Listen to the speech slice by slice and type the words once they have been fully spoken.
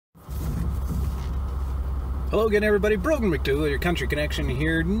Hello again, everybody. Brogan McDougall, your country connection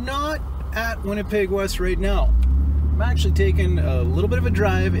here. Not at Winnipeg West right now. I'm actually taking a little bit of a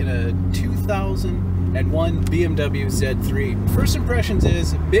drive in a 2001 BMW Z3. First impressions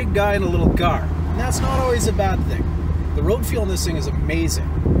is big guy in a little car, and that's not always a bad thing. The road feel in this thing is amazing,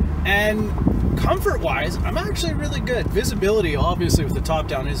 and comfort-wise, I'm actually really good. Visibility, obviously, with the top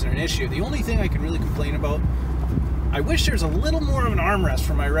down isn't an issue. The only thing I can really complain about, I wish there's a little more of an armrest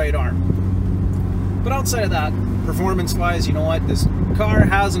for my right arm. But outside of that, performance-wise, you know what? This car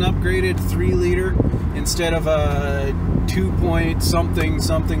has an upgraded 3-liter instead of a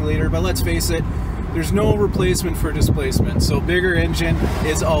 2-point-something liter. But let's face it, there's no replacement for displacement. So bigger engine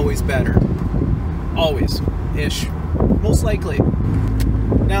is always better. Always-ish. Most likely.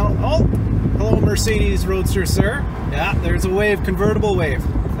 Now, oh, hello Mercedes Roadster, sir. Yeah, there's a wave, convertible wave.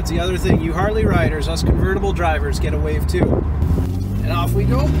 That's the other thing. You Harley riders, us convertible drivers, get a wave too. And off we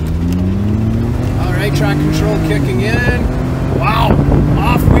go. Alright, track control kicking in. Wow,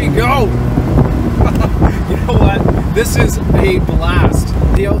 off we go. You know what? This is a blast.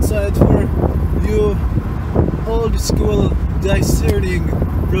 The outside for you old school discerning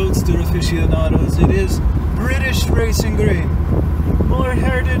roadster aficionados. It is British racing green. More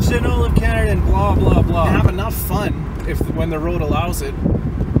heritage than all of Canada and blah blah blah. Have enough fun when the road allows it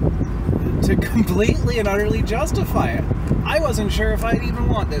to completely and utterly justify it. I wasn't sure if I'd even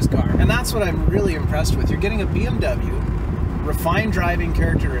want this car, and that's what I'm really impressed with. You're getting a BMW, refined driving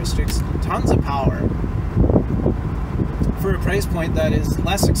characteristics, tons of power, for a price point that is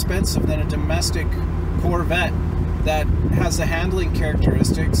less expensive than a domestic Corvette that has the handling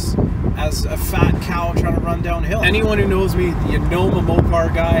characteristics as a fat cow trying to run downhill. Anyone who knows me, you know I'm a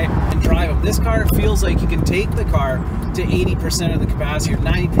Mopar guy, and drive them. This car feels like you can take the car to 80% of the capacity or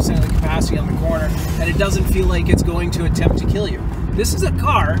 90% of the capacity on the corner, and it doesn't feel like it's going to attempt to kill you. This is a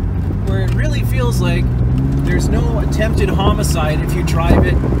car where it really feels like there's no attempted homicide if you drive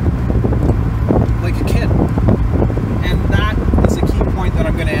it like a kid. And that is the key point that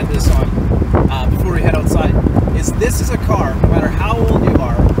I'm going to end this on before we head outside, is this is a car, no matter how old you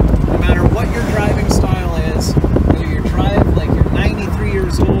are, no matter what your driving style is, whether you drive like you're 93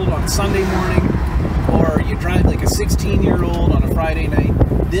 years old on Sunday morning, or you drive like a 16-year-old on a Friday night,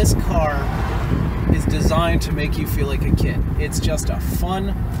 this car is designed to make you feel like a kid. It's just a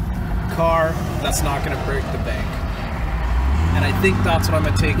fun car that's not going to break the bank. And I think that's what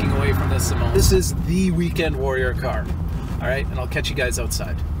I'm taking away from this the most. This is the weekend warrior car. Alright, and I'll catch you guys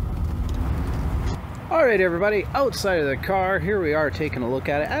outside. Alright everybody, outside of the car, here we are taking a look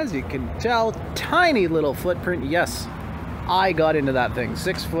at it. As you can tell, tiny little footprint. Yes, I got into that thing.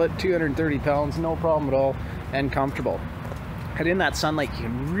 6 foot, 230 pounds, no problem at all, and comfortable. And in that sunlight, you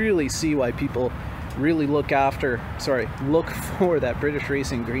can really see why people really look for that British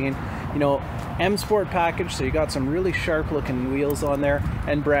racing green. You know, M Sport package, so you got some really sharp looking wheels on there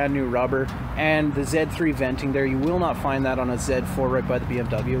and brand new rubber, and the Z3 venting there. You will not find that on a Z4 right by the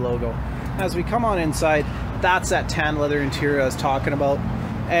BMW logo. As we come on inside, that's that tan leather interior I was talking about.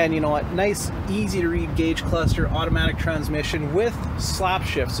 And you know what, nice easy to read gauge cluster, automatic transmission with slap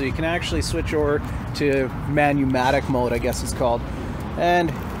shift, so you can actually switch over to manumatic mode, I guess it's called.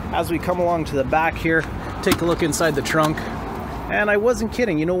 And as we come along to the back here, take a look inside the trunk, and I wasn't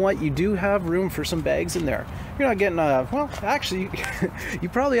kidding, you know what, you do have room for some bags in there. You're not getting a, well actually you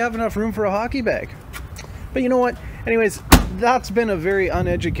probably have enough room for a hockey bag. But you know what, anyways, that's been a very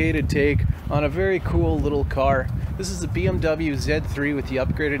uneducated take on a very cool little car. This is the BMW Z3 with the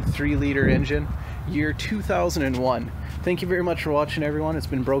upgraded 3-liter engine, year 2001. Thank you very much for watching, everyone. It's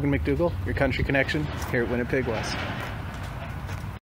been Brogan McDougall, your country connection here at Winnipeg West.